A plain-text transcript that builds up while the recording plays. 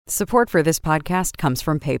Support for this podcast comes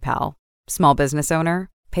from PayPal. Small business owner?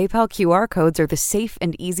 PayPal QR codes are the safe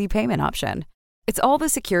and easy payment option. It's all the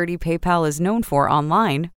security PayPal is known for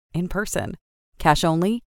online, in person. Cash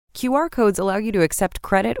only? QR codes allow you to accept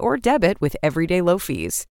credit or debit with everyday low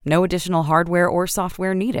fees. No additional hardware or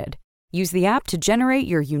software needed. Use the app to generate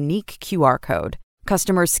your unique QR code.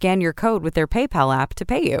 Customers scan your code with their PayPal app to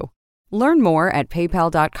pay you. Learn more at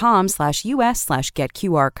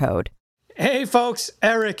paypal.com/us/getqrcode. Hey folks,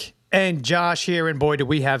 Eric and Josh here, and boy, do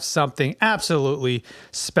we have something absolutely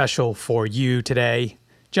special for you today.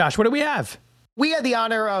 Josh, what do we have? We had the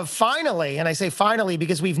honor of finally, and I say finally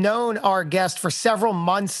because we've known our guest for several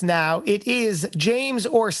months now. It is James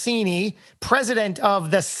Orsini, president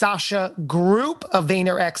of the Sasha Group, a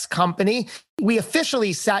VaynerX company. We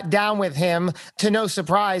officially sat down with him, to no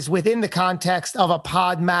surprise, within the context of a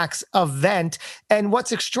PodMax event. And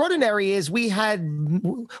what's extraordinary is we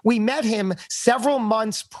met him several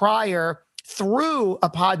months prior through a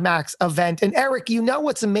PodMax event. And Eric, you know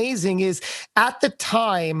what's amazing is at the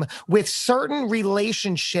time, with certain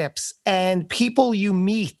relationships and people you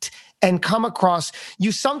meet and come across,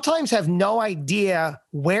 you sometimes have no idea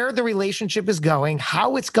where the relationship is going,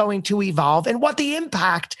 how it's going to evolve, and what the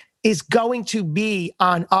impact is going to be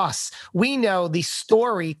on us. We know the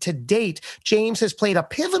story to date. James has played a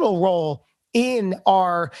pivotal role in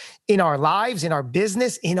our lives, in our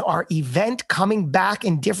business, in our event, coming back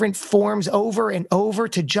in different forms over and over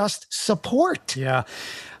to just support. Yeah.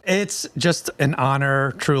 It's just an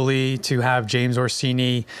honor, truly, to have James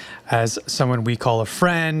Orsini as someone we call a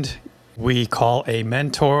friend, we call a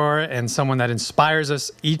mentor, and someone that inspires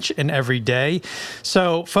us each and every day.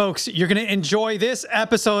 So, folks, you're going to enjoy this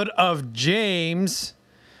episode of James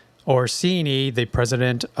Orsini, the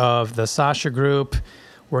president of the Sasha Group,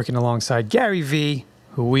 working alongside Gary V,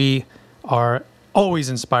 who we are always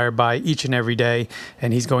inspired by each and every day,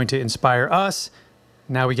 and he's going to inspire us.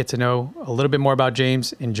 Now we get to know a little bit more about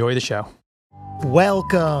James. Enjoy the show.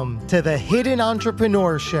 Welcome to the Hidden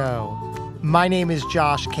Entrepreneur Show. My name is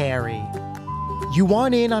Josh Carey. You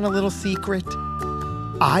want in on a little secret?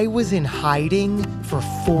 I was in hiding for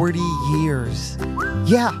 40 years.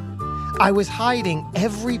 Yeah, I was hiding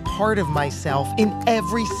every part of myself in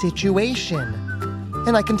every situation.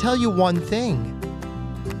 And I can tell you one thing,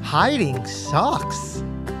 hiding sucks.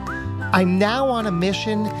 I'm now on a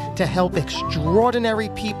mission to help extraordinary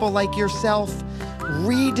people like yourself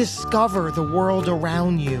rediscover the world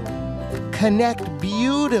around you, connect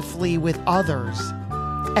beautifully with others,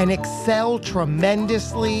 and excel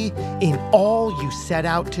tremendously in all you set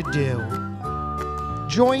out to do.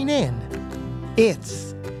 Join in.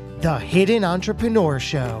 It's the Hidden Entrepreneur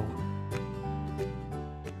Show.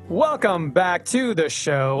 Welcome back to the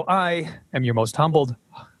show. I am your most humbled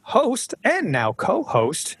host and now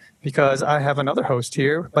co-host, because I have another host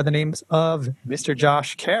here by the name of Mr.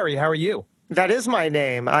 Josh Carey. How are you? That is my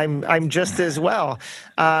name. I'm just as well.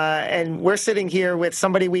 And we're sitting here with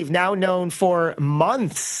somebody we've now known for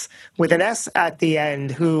months, with an S at the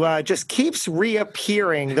end, who just keeps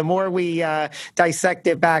reappearing the more we dissect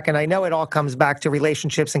it back. And I know it all comes back to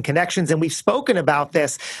relationships and connections. And we've spoken about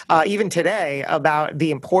this even today, about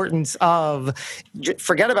the importance of,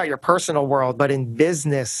 forget about your personal world, but in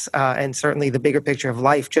business and certainly the bigger picture of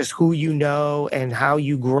life, just who you know and how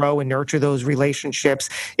you grow and nurture those relationships.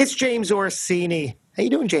 It's James Orsini. How you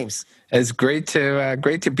doing, James? It's great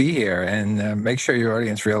to be here, and make sure your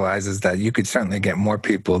audience realizes that you could certainly get more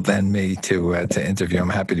people than me to interview. I'm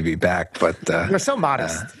happy to be back, but you're so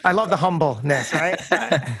modest. I love the humbleness, right?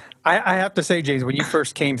 I have to say, James, when you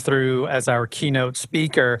first came through as our keynote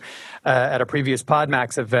speaker at a previous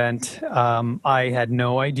PodMax event, I had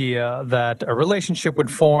no idea that a relationship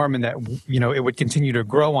would form and that, you know, it would continue to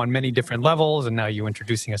grow on many different levels. And now you're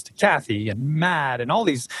introducing us to Kathy and Matt and all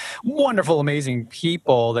these wonderful, amazing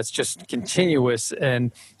people. That's just continuous.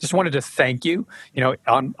 And just wanted to thank you, you know,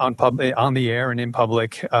 on the air and in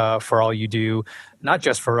public for all you do. Not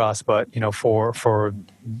just for us, but, you know, for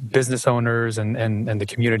business owners and the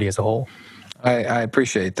community as a whole. I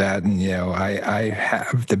appreciate that. And, you know, I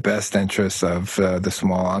have the best interests of the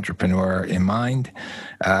small entrepreneur in mind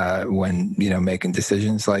when, you know, making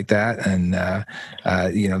decisions like that. And,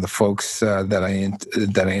 you know, the folks that I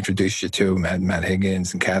introduced you to, Matt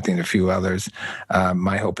Higgins and Kathy and a few others,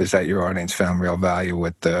 my hope is that your audience found real value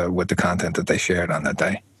with the content that they shared on that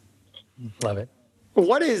day. Love it.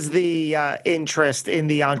 What is the interest in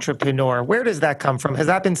the entrepreneur? Where does that come from? Has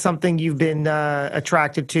that been something you've been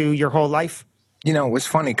attracted to your whole life? You know, it was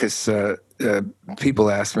funny because people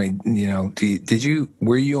asked me, you know,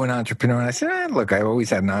 were you an entrepreneur? And I said, look, I always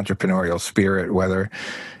had an entrepreneurial spirit, whether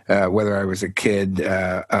I was a kid,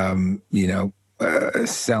 you know,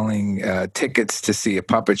 selling tickets to see a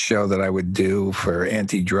puppet show that I would do for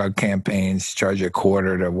anti-drug campaigns, charge a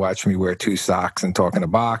quarter to watch me wear 2 socks and talk in a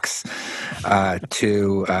box,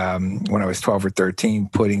 to when I was 12 or 13,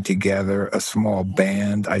 putting together a small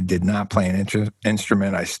band. I did not play an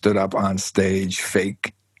instrument. I stood up on stage,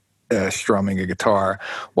 fake strumming a guitar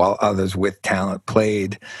while others with talent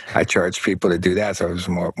played. I charged people to do that, so I was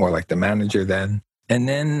more like the manager then. And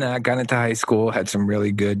then I got into high school, had some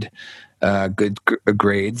really good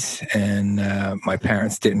grades, and my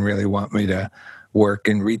parents didn't really want me to work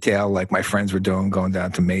in retail like my friends were doing, going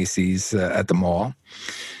down to Macy's at the mall.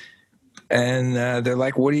 And they're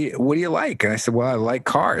like, what do you like? And I said, well, I like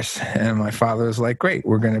cars. And my father was like, great,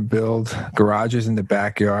 we're going to build garages in the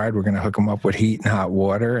backyard. We're going to hook them up with heat and hot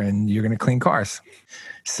water, and you're going to clean cars.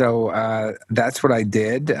 So that's what I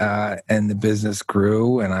did, and the business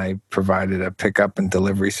grew, and I provided a pickup and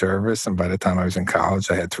delivery service. And by the time I was in college,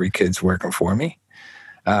 I had 3 kids working for me.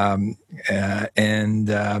 I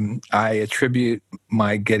attribute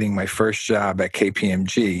my getting my first job at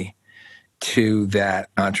KPMG to that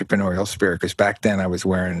entrepreneurial spirit, because back then I was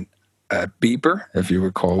wearing a beeper, if you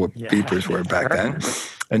recall what beepers were back then.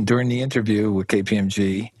 And during the interview with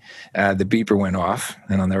KPMG, the beeper went off,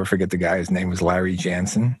 and I'll never forget the guy. His name was Larry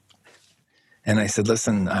Jansen. And I said,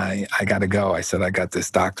 listen, I got to go. I said, I got this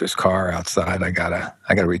doctor's car outside. I gotta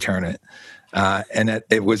return it. And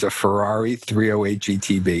it was a Ferrari 308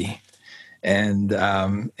 GTB.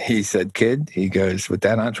 And he said, kid, he goes, with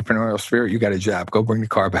that entrepreneurial spirit, you got a job. Go bring the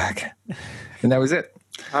car back. And that was it.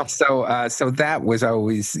 Wow. So that was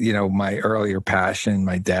always, my earlier passion.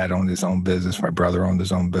 My dad owned his own business. My brother owned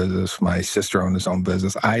his own business. My sister owned his own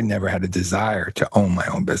business. I never had a desire to own my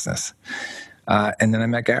own business. And then I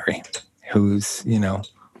met Gary, who's,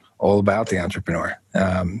 all about the entrepreneur.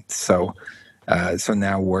 So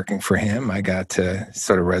now working for him, I got to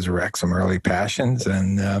sort of resurrect some early passions.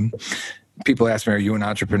 And people ask me, are you an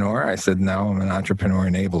entrepreneur? I said, no, I'm an entrepreneur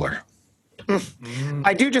enabler.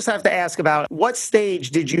 I do just have to ask about what stage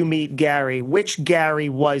did you meet Gary? Which Gary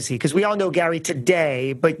was he? Because we all know Gary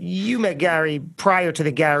today, but you met Gary prior to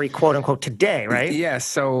the Gary, quote unquote, today, right? Yeah.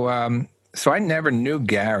 So I never knew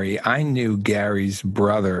Gary. I knew Gary's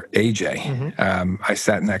brother, AJ. Mm-hmm. I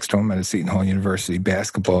sat next to him at a Seton Hall University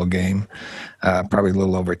basketball game, probably a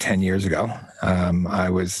little over 10 years ago. I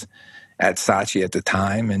was at Saatchi at the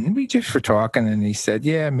time, and we just were talking, and he said,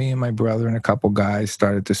 yeah, me and my brother and a couple guys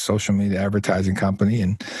started this social media advertising company.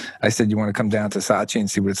 And I said, you want to come down to Saatchi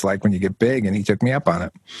and see what it's like when you get big? And he took me up on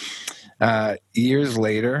it. Years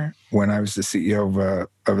later, when I was the CEO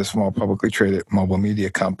of a small publicly traded mobile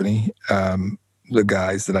media company, the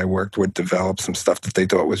guys that I worked with developed some stuff that they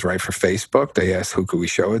thought was right for Facebook. They asked, who could we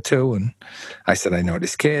show it to? And I said, I know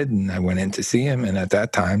this kid. And I went in to see him. And at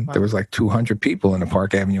that time, there was like 200 people in the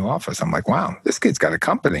Park Avenue office. I'm like, wow, this kid's got a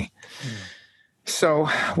company. So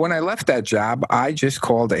when I left that job, I just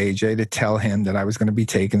called AJ to tell him that I was going to be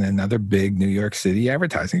taking another big New York City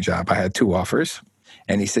advertising job. I had 2 offers.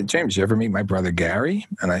 And he said, James, did you ever meet my brother Gary?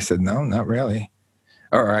 And I said, no, not really.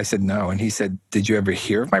 Or I said, no. And he said, did you ever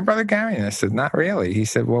hear of my brother Gary? And I said, not really. He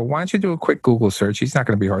said, well, why don't you do a quick Google search? He's not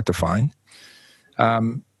going to be hard to find.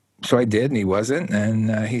 So I did, and he wasn't.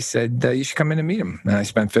 And he said, you should come in and meet him. And I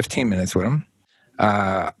spent 15 minutes with him,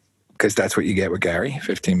 because that's what you get with Gary,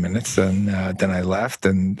 15 minutes. And then I left,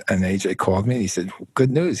 and AJ called me. And he said,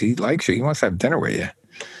 good news. He likes you. He wants to have dinner with you.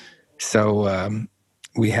 So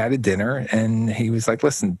we had a dinner, and he was like,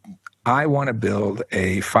 listen, I want to build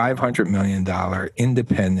a $500 million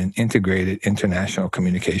independent, integrated international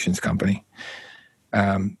communications company.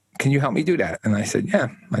 Can you help me do that? And I said, yeah,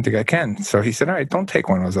 I think I can. So he said, all right, don't take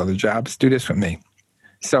one of those other jobs. Do this with me.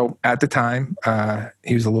 So at the time,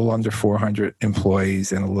 he was a little under 400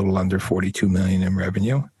 employees and a little under 42 million in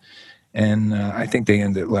revenue. And I think they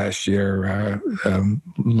ended last year a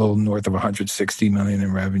little north of 160 million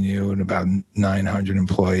in revenue and about 900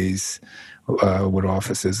 employees, with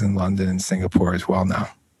offices in London and Singapore as well now.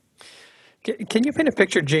 Can you paint a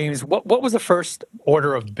picture, James? What was the first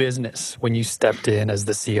order of business when you stepped in as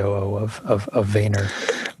the COO of Vayner?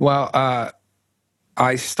 Well,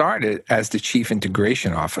 I started as the Chief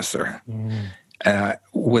Integration Officer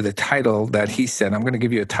with a title that he said, I'm going to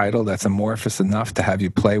give you a title that's amorphous enough to have you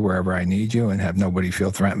play wherever I need you and have nobody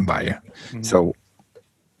feel threatened by you. So,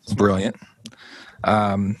 brilliant.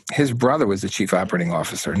 His brother was the Chief Operating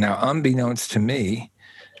Officer. Now, unbeknownst to me,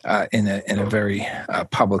 in a very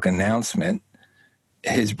public announcement,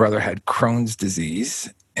 his brother had Crohn's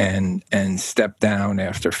disease and stepped down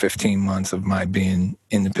after 15 months of my being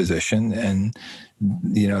in the position. And,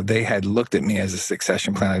 they had looked at me as a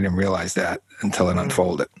succession plan. I didn't realize that until it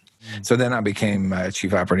unfolded. So then I became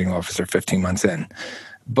chief operating officer 15 months in.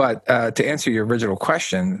 But to answer your original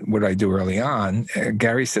question, what did I do early on?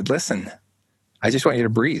 Gary said, listen, I just want you to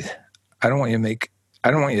breathe. I don't want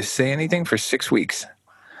you to say anything for 6 weeks.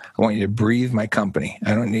 I want you to breathe my company.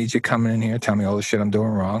 I don't need you coming in here telling me all the shit I'm doing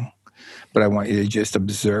wrong, but I want you to just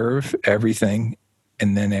observe everything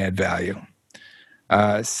and then add value.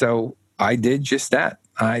 So I did just that.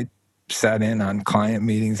 I sat in on client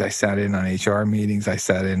meetings. I sat in on HR meetings. I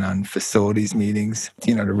sat in on facilities meetings,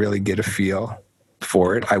 to really get a feel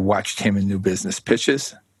for it. I watched him in new business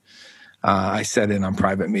pitches. I sat in on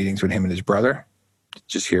private meetings with him and his brother,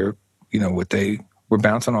 just hear, what they were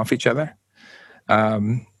bouncing off each other.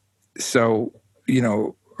 So,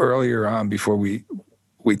 earlier on, before we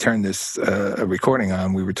turned this recording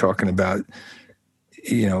on, we were talking about,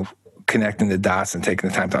 connecting the dots and taking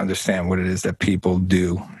the time to understand what it is that people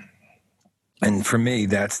do. And for me,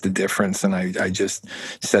 that's the difference. And I just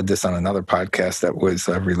said this on another podcast that was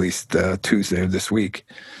released Tuesday of this week.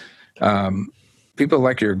 People are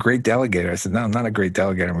like, you're a great delegator. I said, no, I'm not a great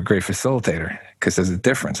delegator. I'm a great facilitator, because there's a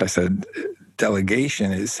difference. I said,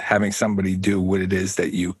 delegation is having somebody do what it is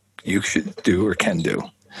that you should do or can do.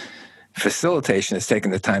 Facilitation is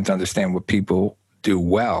taking the time to understand what people do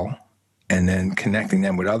well and then connecting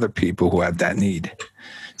them with other people who have that need.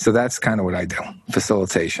 So that's kind of what I do,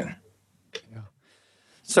 facilitation. Yeah.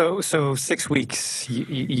 So 6 weeks,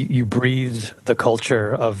 you breathed the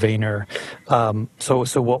culture of Vayner.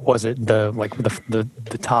 So what was it?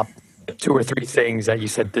 The top 2 or 3 things that you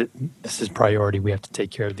said that this is priority. We have to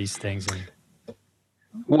take care of these things.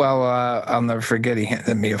 Well, I'll never forget. He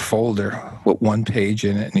handed me a folder with 1 page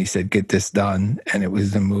in it, and he said, "Get this done." And it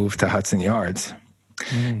was the move to Hudson Yards.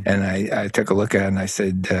 And I took a look at it and I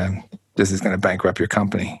said, "This is going to bankrupt your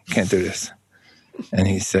company. You can't do this." And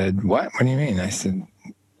he said, "What? What do you mean?" I said,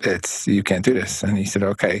 "You can't do this." And he said,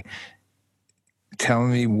 "Okay, tell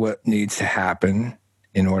me what needs to happen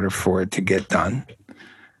in order for it to get done."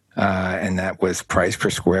 And that was price per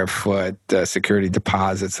square foot, security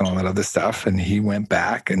deposits, and all that other stuff. And he went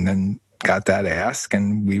back and then got that ask,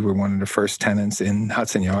 and we were one of the first tenants in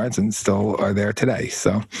Hudson Yards and still are there today.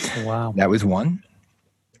 So wow. That was one.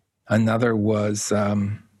 Another was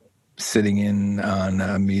sitting in on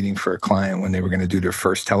a meeting for a client when they were going to do their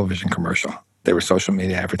first television commercial. They were a social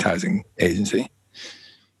media advertising agency.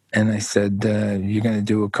 And I said, "You're going to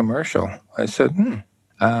do a commercial?" I said,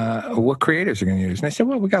 "What creatives are you going to use?" And they said,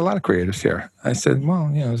 "Well, we got a lot of creatives here." I said, "Well,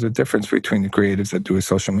 there's a difference between the creatives that do a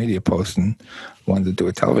social media post and one that do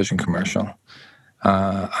a television commercial."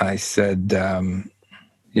 I said,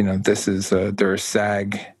 "This is they're a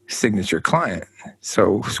SAG signature client.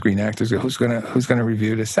 So Screen Actors, who's gonna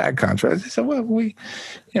review the SAG contract?" I said, "Well, we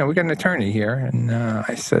got an attorney here." And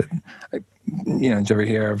I said, "Did you ever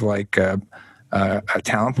hear of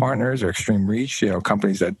talent partners or Extreme Reach?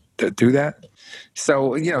 Companies that do that."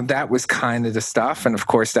 So, that was kind of the stuff. And of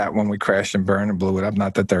course, that when we crashed and burned and blew it up,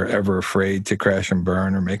 not that they're ever afraid to crash and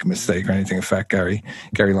burn or make a mistake or anything. In fact, Gary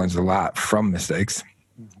learns a lot from mistakes.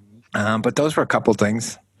 But those were a couple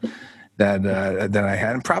things that I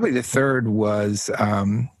had. And probably the third was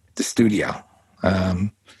the studio.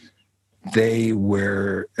 They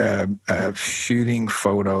were shooting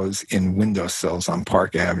photos in windowsills on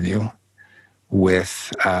Park Avenue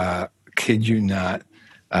with, kid you not,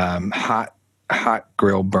 hot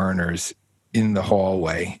grill burners in the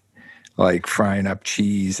hallway, like frying up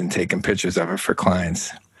cheese and taking pictures of it for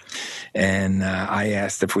clients. And I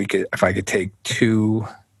asked if I could take 2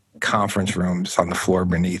 conference rooms on the floor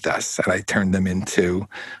beneath us, and I turned them into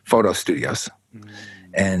photo studios.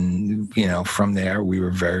 And, from there, we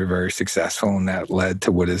were very, very successful, and that led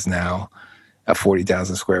to what is now a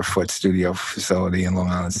 40,000 square foot studio facility in Long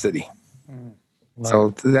Island City.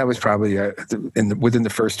 So that was probably within the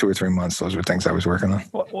first 2 or 3 months. Those were things I was working on.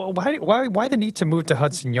 Well, why the need to move to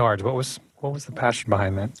Hudson Yards? What was the passion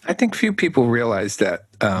behind that? I think few people realized that.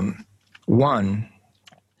 One,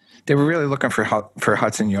 they were really looking for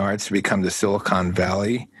Hudson Yards to become the Silicon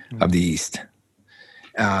Valley of the East,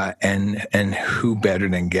 and who better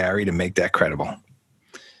than Gary to make that credible?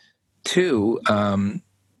 2.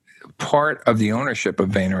 Part of the ownership of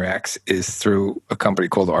VaynerX is through a company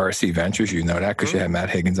called RSC Ventures. You know that because you had Matt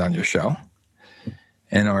Higgins on your show.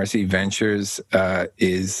 And RSC Ventures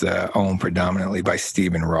is owned predominantly by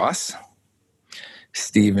Stephen Ross.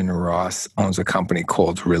 Stephen Ross owns a company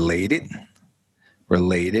called Related.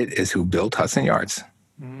 Related is who built Hudson Yards.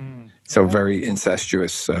 So very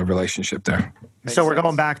incestuous relationship there. So we're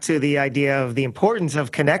going back to the idea of the importance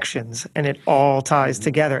of connections, and it all ties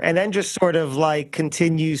together, and then just sort of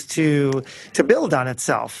continues to build on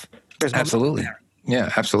itself. Absolutely.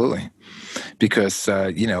 Yeah, absolutely. because,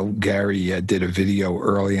 Gary did a video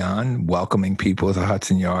early on welcoming people to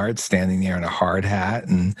Hudson Yards, standing there in a hard hat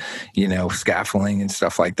and, scaffolding and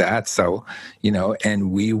stuff like that. So,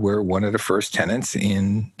 and we were one of the first tenants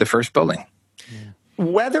in the first building.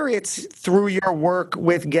 Whether it's through your work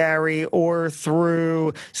with Gary or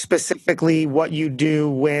through specifically what you do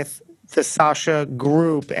with the Sasha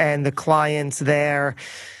Group and the clients there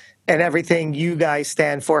and everything you guys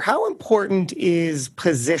stand for, how important is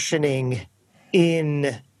positioning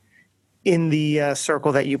in the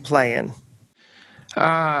circle that you play in?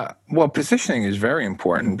 Well, positioning is very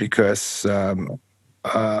important because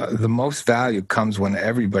the most value comes when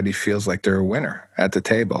everybody feels like they're a winner at the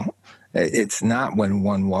table. It's not when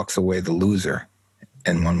one walks away the loser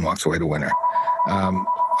and one walks away the winner.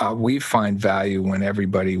 We find value when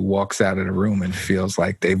everybody walks out of the room and feels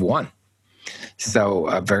like they've won. So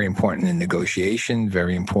very important in negotiation,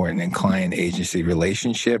 very important in client agency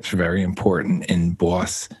relationships, very important in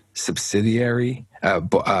boss subsidiary,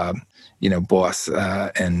 boss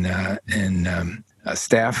and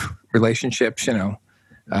staff relationships.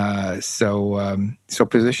 So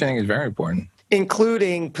positioning is very important.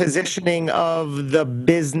 Including positioning of the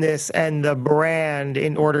business and the brand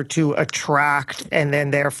in order to attract and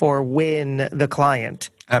then therefore win the client.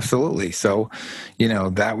 Absolutely. So,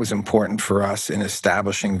 that was important for us in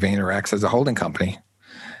establishing VaynerX as a holding company.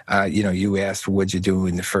 You asked what'd you do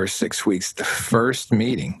in the first 6 weeks. The first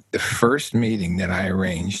meeting that I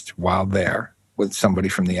arranged while there with somebody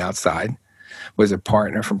from the outside was a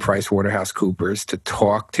partner from PricewaterhouseCoopers to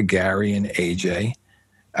talk to Gary and AJ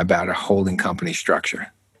about a holding company structure.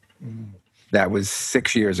 That was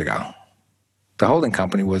 6 years ago. The holding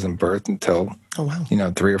company wasn't birthed until,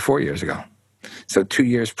 3 or 4 years ago. So 2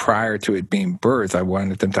 years prior to it being birthed, I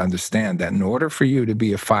wanted them to understand that in order for you to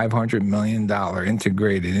be a $500 million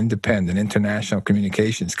integrated, independent, international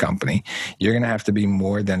communications company, you're going to have to be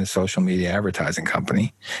more than a social media advertising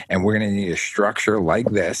company. And we're going to need a structure like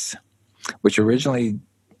this, which originally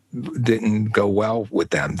didn't go well with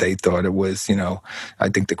them. They thought it was, I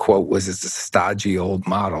think the quote was, it's a stodgy old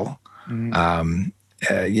model, because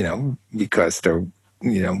they're,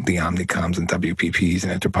 the Omnicoms and WPPs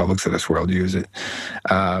and Interpublics of this world use it.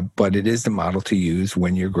 But it is the model to use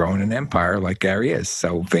when you're growing an empire like Gary is.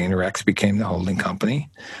 So VaynerX became the holding company.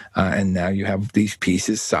 And now you have these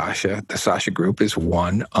pieces. The Sasha Group is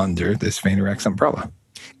one under this VaynerX umbrella.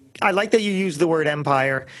 I like that you use the word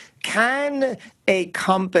empire. Can a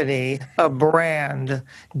company, a brand,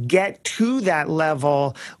 get to that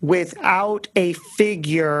level without a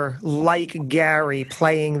figure like Gary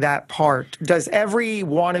playing that part? Does every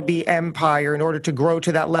wannabe empire, in order to grow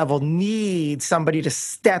to that level, need somebody to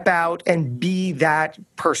step out and be that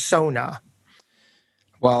persona?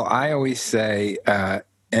 Well, I always say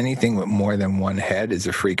anything with more than one head is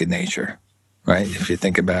a freak of nature. Right, if you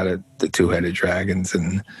think about it, the two-headed dragons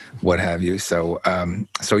and what have you. So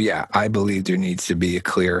yeah, I believe there needs to be a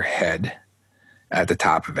clear head at the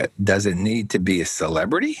top of it. Does it need to be a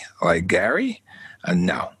celebrity like Gary?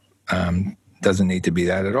 No, doesn't need to be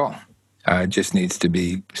that at all. It just needs to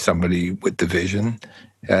be somebody with the vision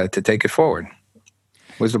to take it forward.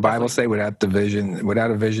 What does the Bible say? Without a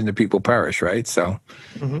vision, the people perish. Right. So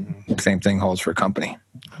same thing holds for a company.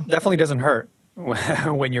 Definitely doesn't hurt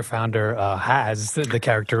when your founder has the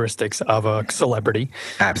characteristics of a celebrity.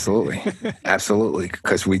 Absolutely.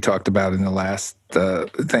 Because we talked about in the last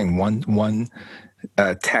thing, one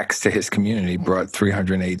text to his community brought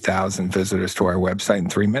 308,000 visitors to our website in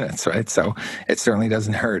 3 minutes, right? So it certainly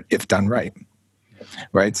doesn't hurt if done right.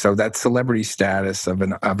 Right, so that celebrity status of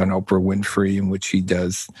an Oprah Winfrey, in which he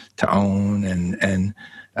does to OWN, and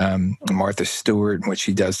Martha Stewart, in which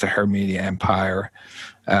he does to her media empire,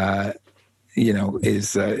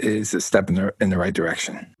 is a step in the right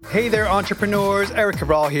direction. Hey there, entrepreneurs. Eric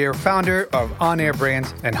Cabral here, founder of On Air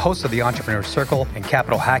Brands and host of the Entrepreneur Circle and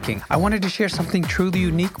Capital Hacking. I wanted to share something truly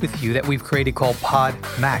unique with you that we've created called Pod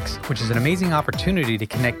Max, which is an amazing opportunity to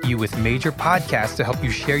connect you with major podcasts to help you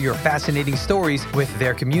share your fascinating stories with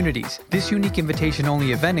their communities. This unique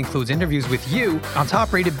invitation-only event includes interviews with you on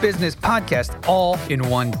top-rated business podcasts all in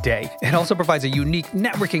one day. It also provides a unique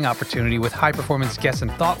networking opportunity with high-performance guests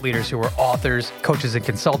and thought leaders who are authors, coaches and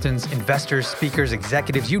consultants, investors, speakers,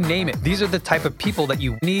 executives, you name it. These are the type of people that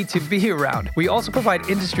you need to be around. We also provide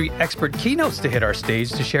industry expert keynotes to hit our stage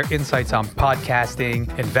to share insights on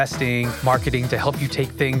podcasting, investing, marketing to help you take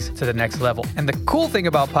things to the next level. And the cool thing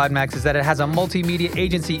about PodMax is that it has a multimedia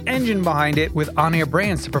agency engine behind it with on-air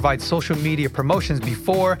brands to provide social media promotions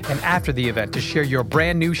before and after the event to share your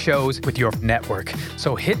brand new shows with your network.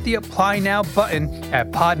 So hit the apply now button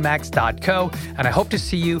at podmax.co, and I hope to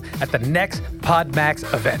see you at the next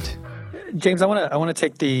PodMax event. James, I want to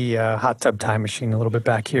take the hot tub time machine a little bit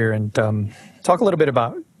back here and talk a little bit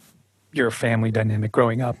about your family dynamic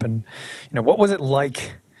growing up, and what was it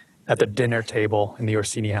like at the dinner table in the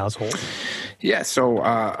Orsini household? Yeah, so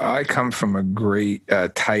I come from a great,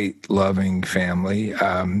 tight, loving family,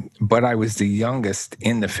 but I was the youngest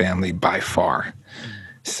in the family by far.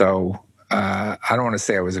 So I don't want to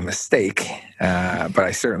say I was a mistake, but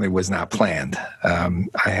I certainly was not planned.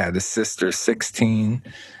 I had a sister 16,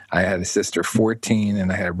 I had a sister 14,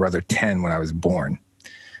 and I had a brother 10 when I was born.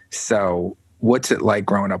 So what's it like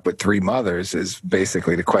growing up with three mothers is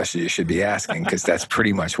basically the question you should be asking, because that's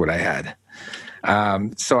pretty much what I had.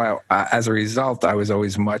 As a result, I was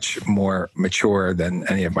always much more mature than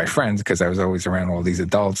any of my friends because I was always around all these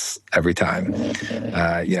adults every time,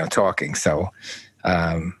 talking. So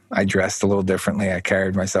I dressed a little differently. I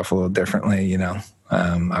carried myself a little differently.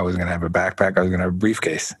 I was going to have a backpack. I was going to have a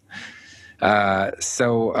briefcase.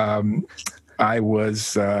 I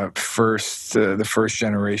was the first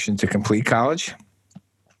generation to complete college,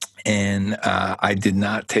 and I did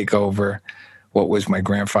not take over what was my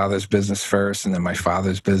grandfather's business first, and then my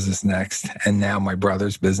father's business next, and now my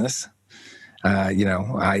brother's business.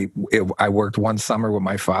 I worked one summer with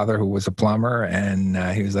my father, who was a plumber, and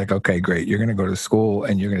he was like, "Okay, great, you're going to go to school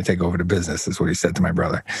and you're going to take over the business," is what he said to my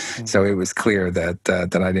brother. Mm-hmm. So it was clear that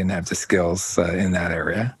I didn't have the skills in that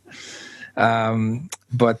area.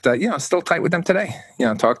 But still tight with them today.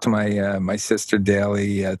 Talk to my sister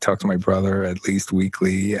daily, talk to my brother at least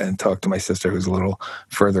weekly, and talk to my sister who's a little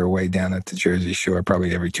further away down at the Jersey Shore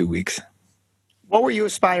probably every 2 weeks. What were you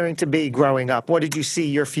aspiring to be growing up? What did you see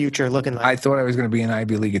your future looking like? I thought I was going to be an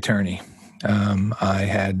Ivy League attorney.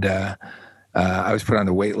 I was put on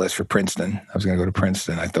the wait list for Princeton. I was going to go to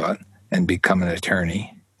Princeton, I thought, and become an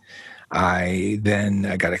attorney. I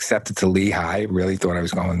got accepted to Lehigh, really thought I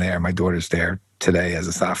was going there. My daughter's there today as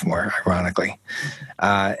a sophomore, ironically.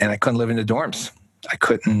 And I couldn't live in the dorms. I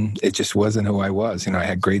couldn't, it just wasn't who I was. I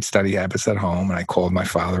had great study habits at home, and I called my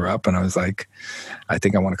father up and I was like, I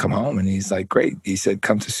think I want to come home. And he's like, great. He said,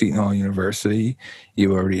 come to Seton Hall University.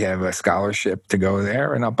 You already have a scholarship to go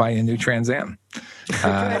there, and I'll buy you a new Trans Am.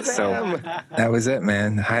 So that was it,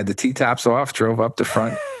 man. I had the T-tops off, drove up the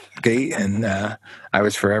front gate, and I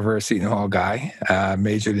was forever a Seton Hall guy.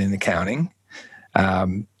 Majored in accounting. Did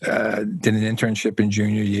an internship in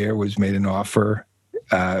junior year, was made an offer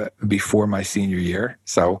before my senior year.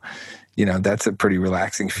 So, that's a pretty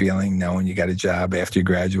relaxing feeling, knowing you got a job after you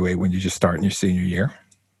graduate when you're just starting your senior year.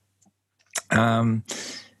 And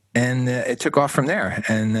it took off from there.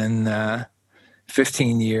 And then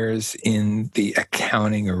 15 years in the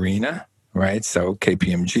accounting arena, right? So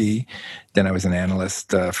KPMG. Then I was an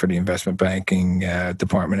analyst for the investment banking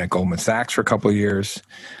department at Goldman Sachs for a couple of years.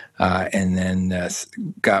 And then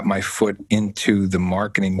got my foot into the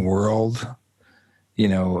marketing world,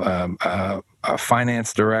 a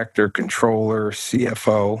finance director, controller,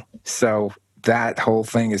 CFO. So that whole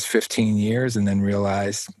thing is 15 years, and then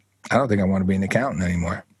realized I don't think I want to be an accountant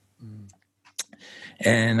anymore.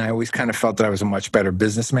 And I always kind of felt that I was a much better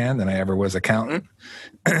businessman than I ever was accountant.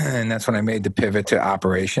 And that's when I made the pivot to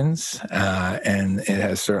operations. And it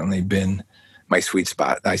has certainly been my sweet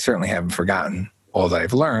spot. I certainly haven't forgotten all that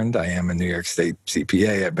I've learned. I am a New York State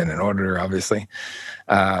CPA. I've been an auditor, obviously.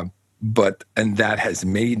 And that has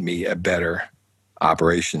made me a better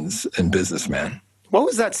operations and businessman. What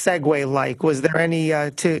was that segue like? Was there any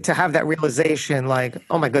to have that realization, like,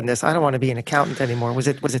 oh my goodness, I don't want to be an accountant anymore? Was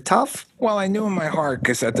it tough? Well, I knew in my heart,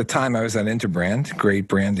 because at the time I was at Interbrand, great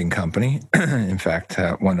branding company, in fact,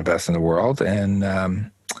 one of the best in the world, and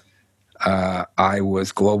I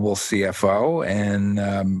was global CFO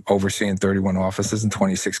and overseeing 31 offices in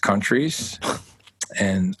 26 countries,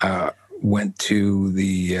 and went to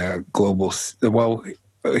the global. Well,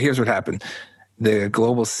 here's what happened. The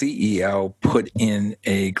global CEO put in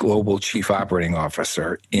a global chief operating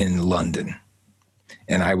officer in London.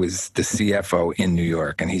 And I was the CFO in New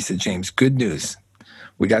York. And he said, James, good news.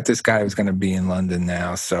 We got this guy who's going to be in London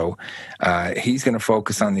now. So he's going to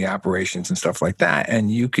focus on the operations and stuff like that.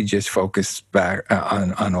 And you could just focus back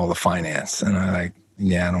on all the finance. And I'm like,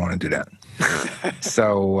 yeah, I don't want to do that.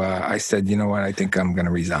 So I said, you know what? I think I'm going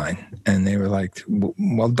to resign. And they were like,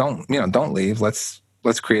 well, don't leave.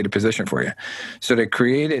 Let's create a position for you. So they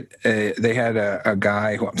created, they had a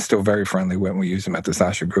guy who I'm still very friendly with. We use him at the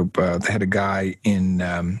Sasha Group. They had a guy in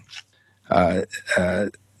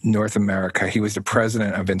North America. He was the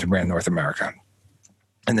president of Interbrand North America.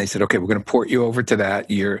 And they said, okay, we're going to port you over to that.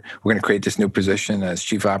 We're going to create this new position as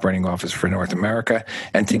chief operating officer for North America.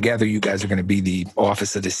 And together you guys are going to be the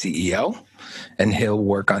office of the CEO. And he'll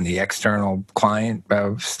work on the external client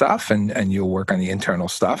stuff, and you'll work on the internal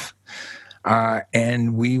stuff.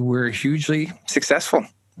 And we were hugely successful.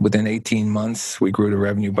 Within 18 months, we grew the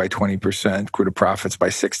revenue by 20%, grew the profits by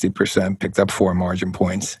 60%, picked up 4 margin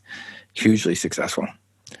points. Hugely successful.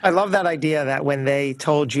 I love that idea that when they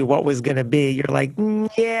told you what was going to be, you're like,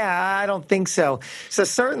 yeah, I don't think so. So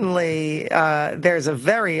certainly there's a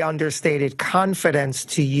very understated confidence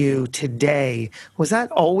to you today. Was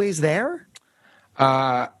that always there?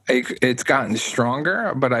 It's gotten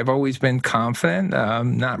stronger, but I've always been confident.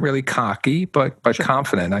 Not really cocky, but Sure.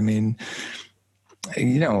 confident. I mean,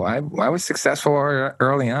 I was successful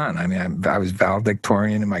early on. I mean, I was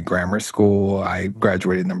valedictorian in my grammar school. I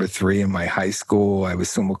graduated number 3 in my high school. I was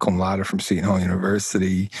summa cum laude from Seton Hall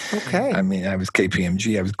University. Okay. I mean, I was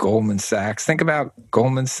KPMG. I was Goldman Sachs. Think about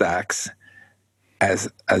Goldman Sachs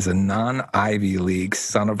as a non-Ivy League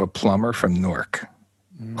son of a plumber from Newark.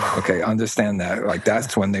 Okay, understand that. Like,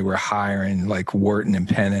 that's when they were hiring like Wharton and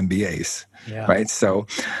Penn MBAs, right? So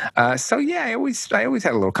yeah, I always had a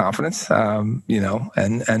little confidence, and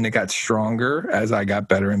it got stronger as I got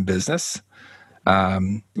better in business.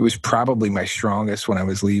 It was probably my strongest when I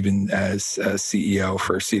was leaving as a CEO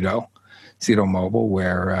for Cedo Mobile,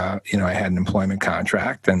 where I had an employment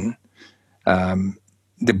contract, and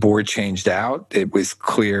the board changed out. It was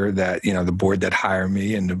clear that, the board that hired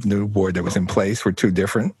me and the new board that was in place were two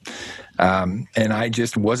different. And I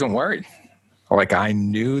just wasn't worried. Like, I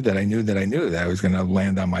knew that I was going to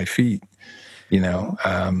land on my feet,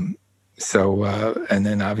 and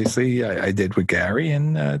then obviously I did with Gary,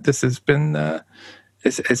 and this has been,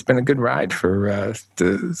 it's been a good ride for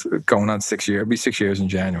going on 6 years. It'll be 6 years in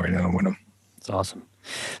January that I'm with him. It's awesome.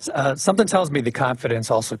 Something tells me the confidence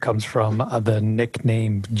also comes from the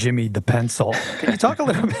nickname Jimmy the Pencil. Can you talk a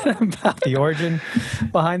little bit about the origin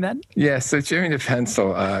behind that? Yeah, so Jimmy the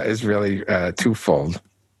Pencil is really twofold.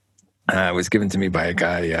 It was given to me by a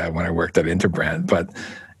guy when I worked at Interbrand, but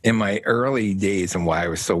in my early days and why I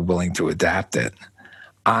was so willing to adapt it,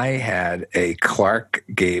 I had a Clark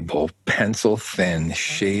Gable pencil-thin,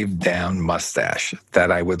 shaved-down mustache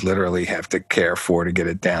that I would literally have to care for to get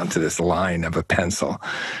it down to this line of a pencil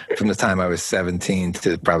from the time I was 17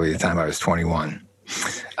 to probably the time I was 21.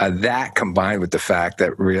 That combined with the fact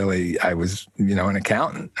that really I was, an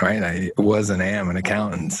accountant, right? I was and am an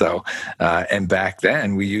accountant. So, and back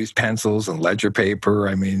then we used pencils and ledger paper.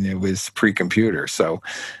 I mean, it was pre-computer. So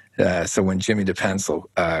when Jimmy the Pencil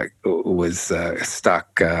was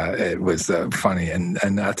stuck, it was funny.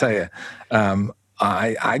 And I'll tell you,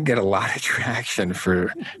 I get a lot of traction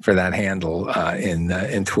for that handle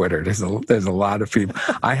in Twitter. There's a lot of people.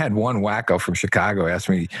 I had one wacko from Chicago ask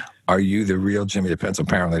me, "Are you the real Jimmy the Pencil?"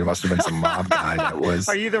 Apparently, there must have been some mob guy that was.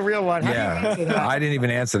 Are you the real one? Yeah, I didn't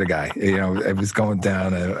even answer the guy. It was going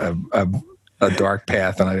down a dark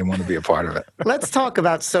path, and I didn't want to be a part of it. Let's talk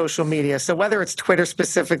about social media. So whether it's Twitter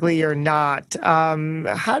specifically or not,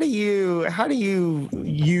 how do you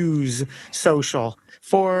use social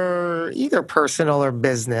for either personal or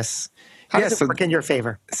business? How does it work in your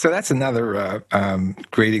favor? So that's another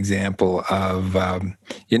great example of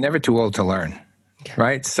you're never too old to learn. Okay.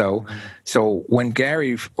 Right. So when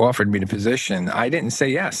Gary offered me the position, I didn't say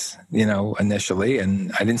yes, initially,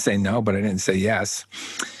 and I didn't say no, but I didn't say yes.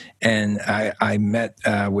 And I met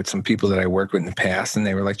with some people that I worked with in the past, and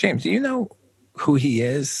they were like, "James, do you know who he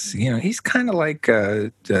is? He's kind of like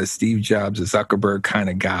Steve Jobs, a Zuckerberg kind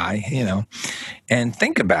of guy, And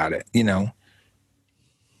think about it,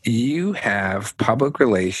 you have public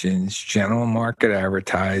relations, general market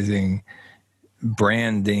advertising,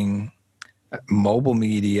 branding, mobile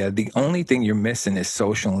media. The only thing you're missing is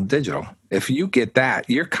social and digital. If you get that,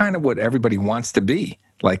 you're kind of what everybody wants to be,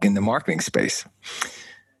 like in the marketing space.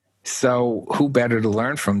 So who better to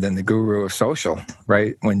learn from than the guru of social,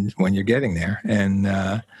 right? When you're getting there. And,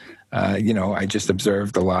 I just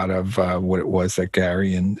observed a lot of what it was that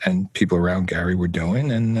Gary and people around Gary were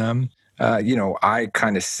doing. And, I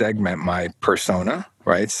kind of segment my persona,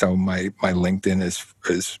 right? So my LinkedIn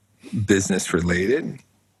is business related.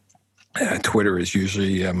 Twitter is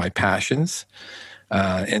usually my passions.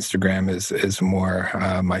 Instagram is more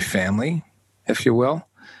my family, if you will.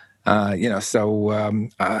 So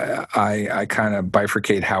I kind of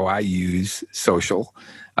bifurcate how I use social.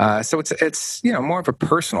 So it's more of a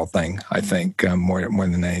personal thing, I think, more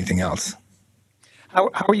than anything else. How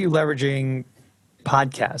are you leveraging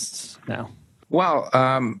podcasts now? Well,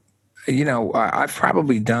 I've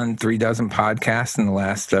probably done 36 podcasts in the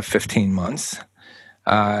last 15 months.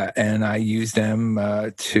 And I use them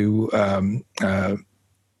to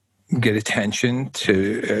get attention,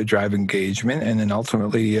 to drive engagement, and then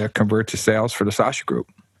ultimately convert to sales for the Sasha Group.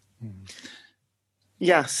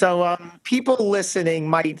 Yeah, so people listening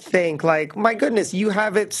might think like, my goodness, you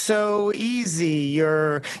have it so easy.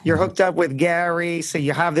 You're hooked up with Gary, so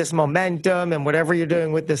you have this momentum, and whatever you're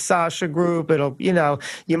doing with the Sasha Group, it'll,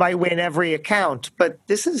 you might win every account. But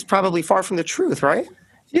this is probably far from the truth, right?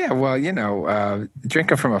 Yeah, well,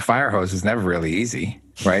 drinking from a fire hose is never really easy,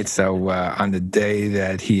 right? So on the day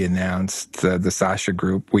that he announced the Sasha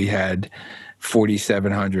Group, we had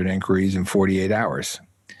 4,700 inquiries in 48 hours.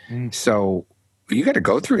 So you got to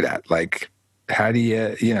go through that. Like, how do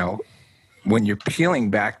when you're peeling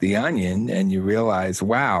back the onion and you realize,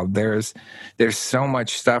 wow, there's so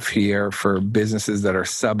much stuff here for businesses that are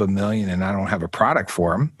sub $1 million and I don't have a product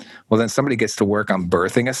for them. Well, then somebody gets to work on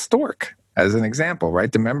birthing a stork, as an example,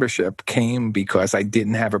 right? The membership came because I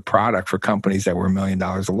didn't have a product for companies that were $1 million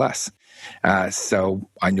or less. So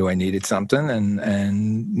I knew I needed something, and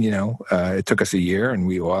it took us a year, and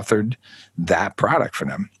we authored that product for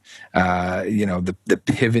them. The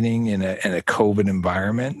pivoting in a COVID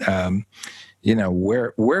environment.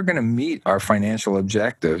 We're going to meet our financial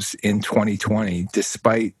objectives in 2020,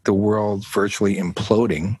 despite the world virtually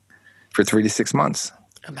imploding for 3 to 6 months.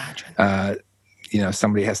 Imagine.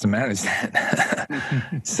 Somebody has to manage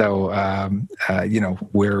that. So,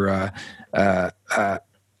 we're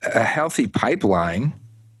a healthy pipeline.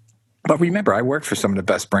 But remember, I worked for some of the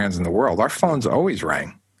best brands in the world. Our phones always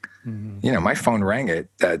rang. My phone rang at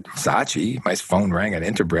Saatchi. My phone rang at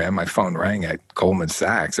Interbrand. My phone rang at Goldman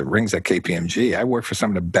Sachs. It rings at KPMG. I work for some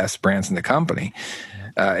of the best brands in the company,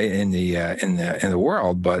 in the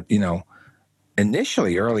world. But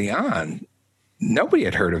initially, early on, nobody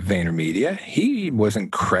had heard of VaynerMedia. He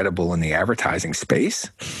wasn't credible in the advertising space.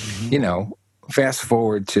 Fast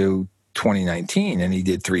forward to 2019, and he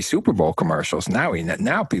did 3 Super Bowl commercials.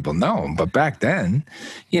 Now people know him, but back then,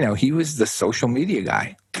 he was the social media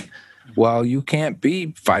guy. Well, you can't be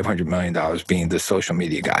 $500 million being the social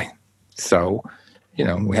media guy. So,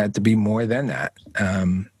 we had to be more than that.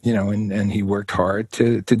 And he worked hard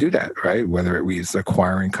to do that, right? Whether it was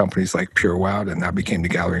acquiring companies like PureWow that now became the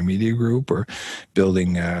Gallery Media Group, or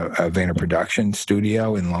building a Vayner production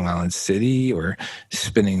studio in Long Island City, or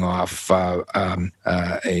spinning off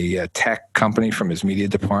a tech company from his media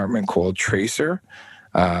department called Tracer,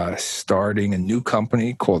 starting a new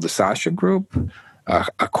company called the Sasha Group,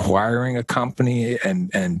 acquiring a company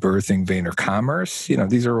and birthing Vayner Commerce.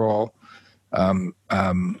 These are all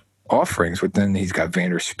offerings. But then he's got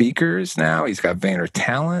Vayner Speakers now. He's got Vayner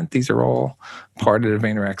Talent. These are all part of the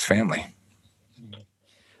VaynerX family.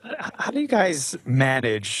 How do you guys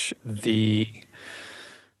manage the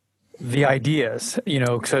ideas?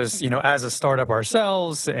 Because as a startup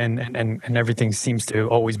ourselves, and everything seems to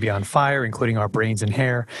always be on fire, including our brains and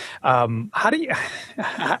hair. How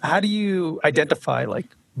do you identify like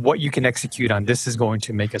what you can execute on? This is going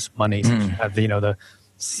to make us money. Since you have the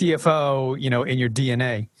CFO, in your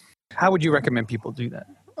DNA. How would you recommend people do that?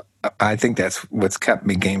 I think that's what's kept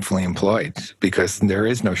me gainfully employed, because there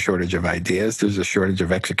is no shortage of ideas. There's a shortage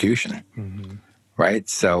of execution, right?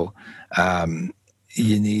 So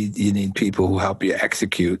you need people who help you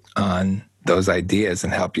execute on those ideas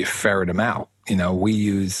and help you ferret them out. We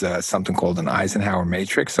use something called an Eisenhower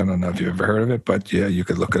matrix. I don't know if you've ever heard of it, but yeah, you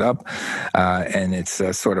could look it up. And it's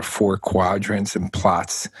sort of 4 quadrants and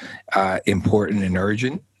plots important and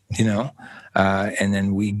urgent, and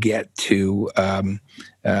then we get to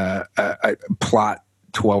plot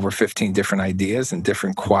 12 or 15 different ideas in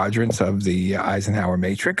different quadrants of the Eisenhower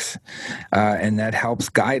matrix. And that helps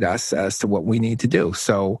guide us as to what we need to do.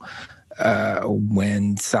 So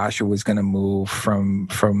when Sasha was going to move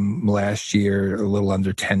from last year, a little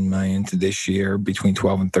under 10 million, to this year between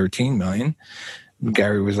 12 and 13 million,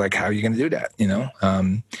 Gary was like, how are you going to do that?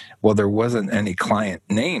 Well, there wasn't any client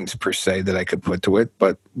names per se that I could put to it,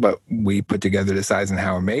 but we put together this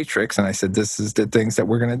Eisenhower matrix, and I said, this is the things that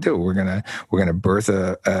we're going to do. We're going to birth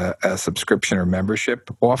a subscription or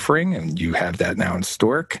membership offering, and you have that now in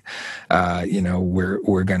Stork.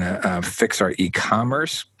 We're going to fix our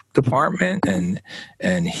e-commerce department,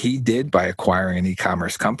 and he did by acquiring an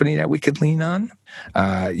e-commerce company that we could lean on.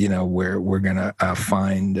 We're going to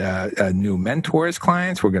find new mentors,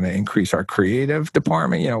 clients. We're going to increase our creative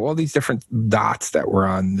department. All these different dots that were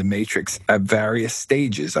on the matrix at various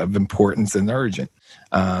stages of importance and urgent.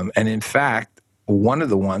 And in fact, one of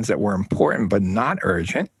the ones that were important but not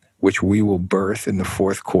urgent, which we will birth in the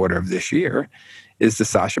 4th quarter of this year, is the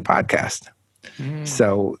Sasha podcast.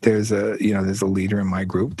 So there's a leader in my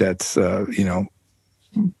group that's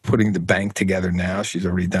putting the bank together now. She's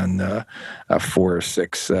already done 4 or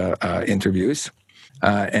 6 interviews,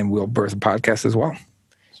 and we'll birth a podcast as well.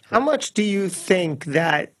 How much do you think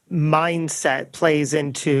that mindset plays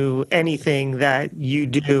into anything that you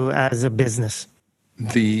do as a business?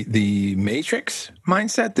 The Matrix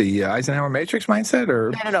mindset, the Eisenhower Matrix mindset, or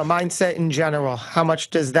No, mindset in general. How much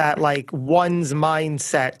does that, like one's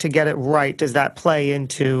mindset to get it right, does that play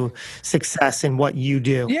into success in what you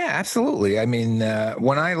do? yeah, absolutely. I mean,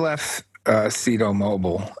 when I left Cedo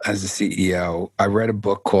Mobile as the CEO, I read a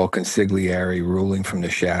book called Consigliere: Ruling from the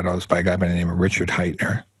Shadows by a guy by the name of Richard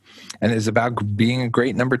Heitner. And it's about being a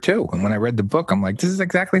great number two. And when I read the book, I'm like, this is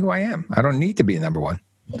exactly who I am. I don't need to be a number one.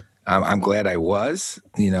 I'm glad I was.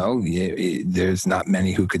 There's not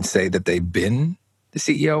many who can say that they've been the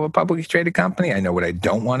CEO of a publicly traded company. I know what I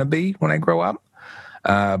don't want to be when I grow up.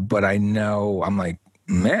 But I know, I'm like,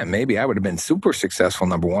 man, maybe I would have been super successful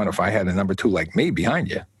number one if I had a number two like me behind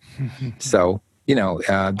you. So,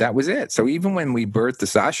 that was it. So even when we birthed the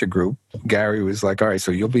Sasha Group, Gary was like, all right,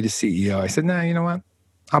 so you'll be the CEO. I said, nah, you know what?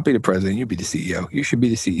 I'll be the president. You be the CEO. You should be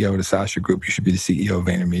the CEO of the Sasha Group. You should be the CEO of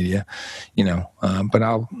VaynerMedia. But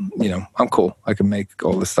I'm cool. I can make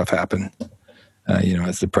all this stuff happen,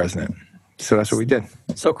 as the president. So that's what we did.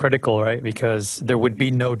 So critical, right? Because there would be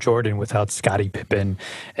no Jordan without Scottie Pippen.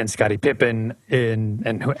 And Scottie Pippen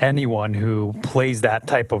and anyone who plays that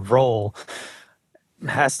type of role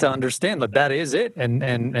has to understand that is it.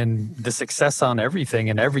 And the success on everything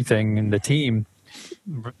in the team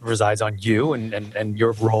resides on you and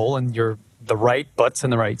your role and the right butts in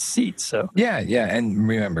the right seats. So yeah. And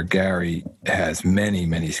remember, Gary has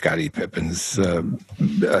many Scottie Pippens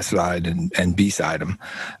aside and beside him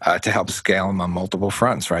to help scale him on multiple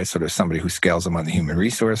fronts, right? So there's somebody who scales him on the human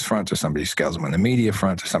resource front, or somebody who scales him on the media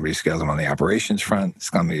front, or somebody who scales him on the operations front,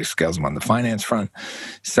 somebody who scales him on the finance front.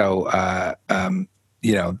 So,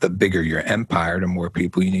 the bigger your empire, the more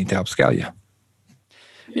people you need to help scale you.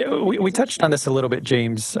 Yeah, we touched on this a little bit,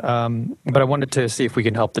 James, but I wanted to see if we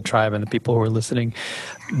can help the tribe and the people who are listening.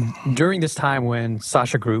 During this time when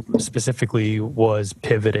Sasha Group specifically was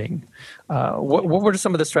pivoting, what were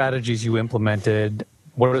some of the strategies you implemented?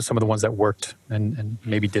 What are some of the ones that worked and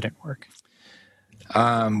maybe didn't work?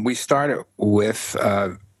 We started with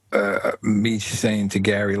me saying to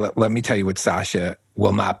Gary, let me tell you what Sasha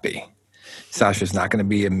will not be. Sasha's not going to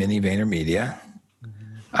be a mini VaynerMedia.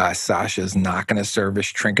 Sasha's not going to service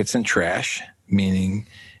trinkets and trash, meaning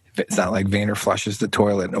it's not like Vayner flushes the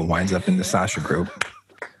toilet and it winds up in the Sasha Group.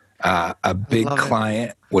 A big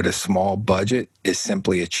client with a small budget is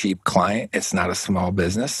simply a cheap client. It's not a small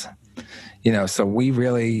business. So we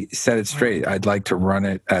really set it straight. I'd like to run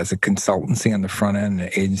it as a consultancy on the front end and an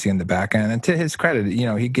agency on the back end. And to his credit,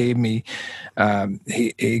 he gave me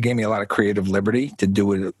he gave me a lot of creative liberty to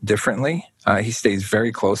do it differently. He stays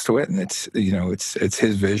very close to it, and it's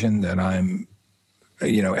his vision that I'm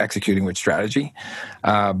executing with strategy.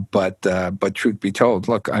 But truth be told,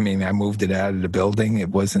 look, I mean, I moved it out of the building. It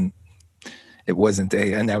wasn't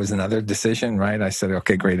and that was another decision, right? I said,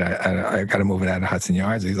 okay, great. I got to move it out of Hudson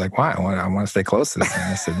Yards. He's like, why? I want to stay close to this thing.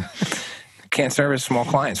 I said, can't service small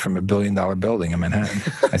clients from $1 billion building in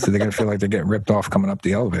Manhattan. I said, they're going to feel like they're getting ripped off coming up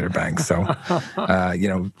the elevator bank. So,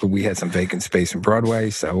 we had some vacant space in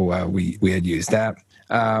Broadway. So we had used that.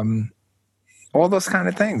 All those kind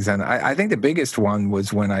of things. And I think the biggest one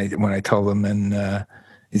was when I told him, and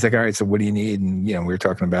he's like, all right, so what do you need? And, we were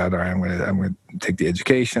talking about, all right, I'm going to take the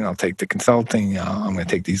education. I'll take the consulting. I'm going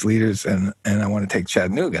to take these leaders, and I want to take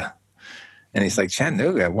Chattanooga. And he's like,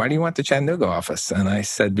 Chattanooga? Why do you want the Chattanooga office? And I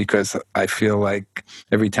said, because I feel like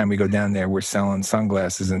every time we go down there, we're selling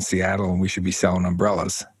sunglasses in Seattle and we should be selling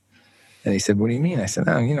umbrellas. And he said, what do you mean? I said,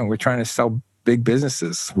 no, we're trying to sell big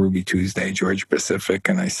businesses, Ruby Tuesday, Georgia Pacific.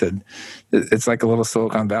 And I said, it's like a little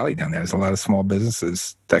Silicon Valley down there. There's a lot of small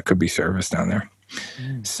businesses that could be serviced down there.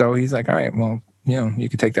 So he's like, all right, well, you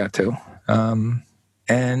could take that too.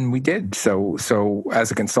 And we did. So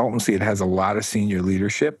as a consultancy, it has a lot of senior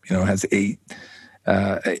leadership. It has eight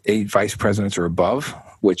vice presidents or above,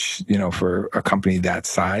 which, for a company that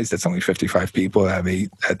size, that's only 55 people, to have 8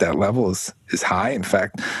 at that level is high. In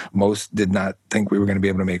fact, most did not think we were going to be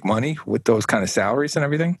able to make money with those kind of salaries and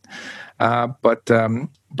everything. But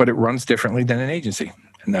it runs differently than an agency.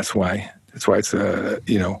 And that's why it's,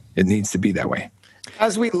 it needs to be that way.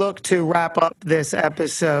 As we look to wrap up this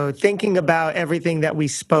episode, thinking about everything that we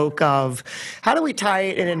spoke of, how do we tie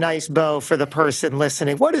it in a nice bow for the person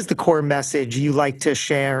listening? What is the core message you like to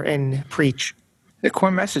share and preach? The core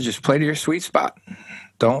message is play to your sweet spot.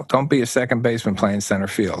 Don't be a second baseman playing center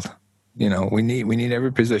field. We need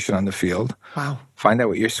every position on the field. Wow. Find out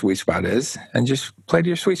what your sweet spot is and just play to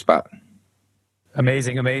your sweet spot.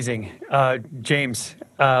 Amazing. James,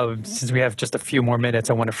 since we have just a few more minutes,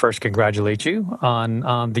 I want to first congratulate you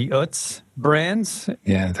on the UTS brands.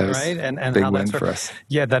 Yeah, that was right? And big how win that's for us.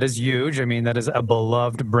 Yeah, that is huge. I mean, that is a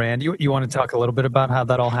beloved brand. You want to talk a little bit about how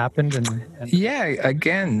that all happened? Yeah,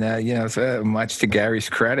 again, much to Gary's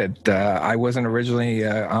credit, I wasn't originally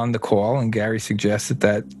on the call, and Gary suggested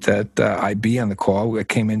that I be on the call. It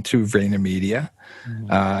came into VaynerMedia.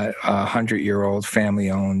 A 100-year-old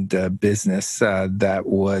family-owned business that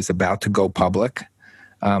was about to go public.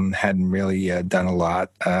 Hadn't really done a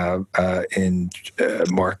lot in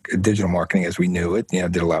digital marketing as we knew it.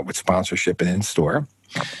 Did a lot with sponsorship and in-store.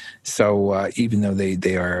 So even though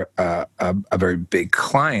they are a very big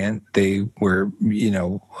client, they were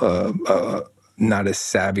not as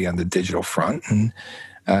savvy on the digital front. And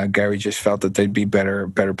Gary just felt that they'd be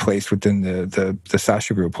better placed within the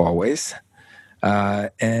Sasha Group always. We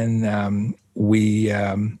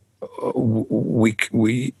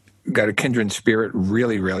got a kindred spirit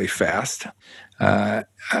really, really fast. And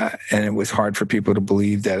it was hard for people to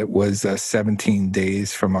believe that it was 17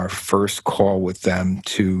 days from our first call with them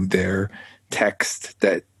to their text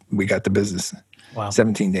that we got the business. Wow.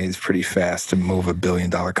 17 days, pretty fast to move a $1 billion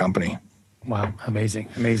company. Wow, amazing.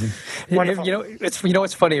 Wonderful. It's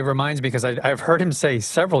funny. It reminds me because I've heard him say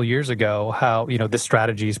several years ago how this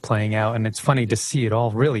strategy is playing out, and it's funny to see it all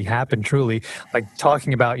really happen. Truly, like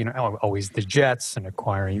talking about always the Jets and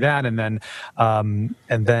acquiring that, and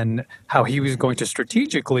then how he was going to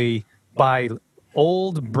strategically buy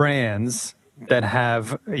old brands that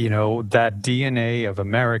have that DNA of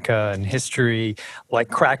America and history, like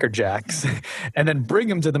Cracker Jacks, and then bring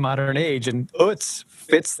them to the modern age, and UTS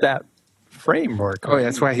fits that framework. Oh,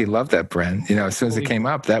 that's why he loved that brand. As soon as it came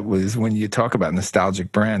up, that was when you talk about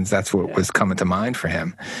nostalgic brands, that's what was coming to mind for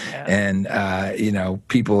him. Yeah. And,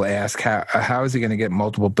 people ask, how is he going to get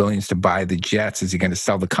multiple billions to buy the Jets? Is he going to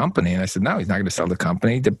sell the company? And I said, no, he's not going to sell the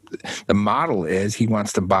company. The model is he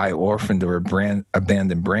wants to buy orphaned or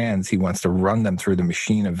abandoned brands. He wants to run them through the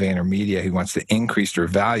machine of VaynerMedia. He wants to increase their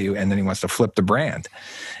value, and then he wants to flip the brand.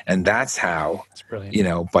 And that's how,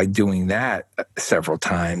 by doing that several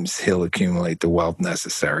times, he'll accumulate the wealth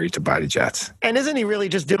necessary to buy the Jets. And isn't he really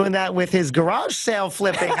just doing that with his garage sale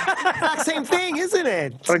flipping? Same thing, isn't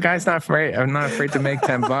it? Well, the guy's not afraid. I'm not afraid to make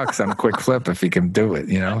 $10 on a quick flip if he can do it.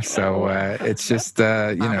 So it's just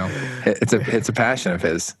it's a passion of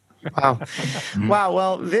his. Wow. Wow.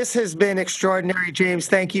 Well, this has been extraordinary, James.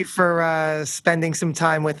 Thank you for spending some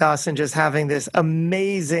time with us and just having this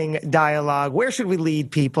amazing dialogue. Where should we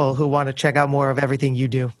lead people who want to check out more of everything you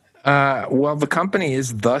do? Well, the company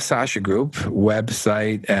is The Sasha Group.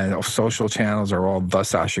 Website and social channels are all The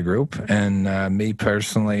Sasha Group. And me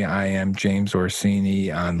personally, I am James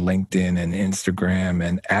Orsini on LinkedIn and Instagram,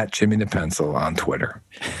 and at Jimmy the Pencil on Twitter.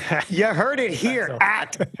 You heard it here,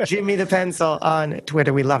 at Jimmy the Pencil on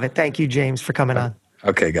Twitter. We love it. Thank you, James, for coming on.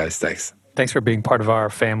 Okay, guys. Thanks. Thanks for being part of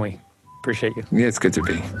our family. Appreciate you. Yeah, it's good to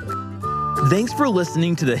be. Thanks for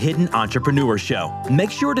listening to The Hidden Entrepreneur Show. Make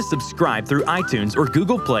sure to subscribe through iTunes or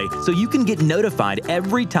Google Play so you can get notified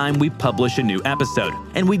every time we publish a new episode.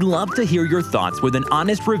 And we'd love to hear your thoughts with an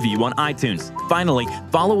honest review on iTunes. Finally,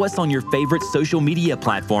 follow us on your favorite social media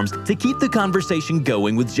platforms to keep the conversation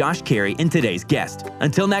going with Josh Carey and today's guest.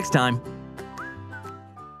 Until next time.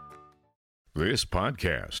 This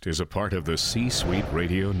podcast is a part of the C-Suite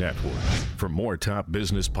Radio Network. For more top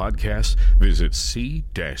business podcasts, visit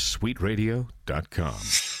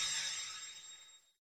c-suiteradio.com.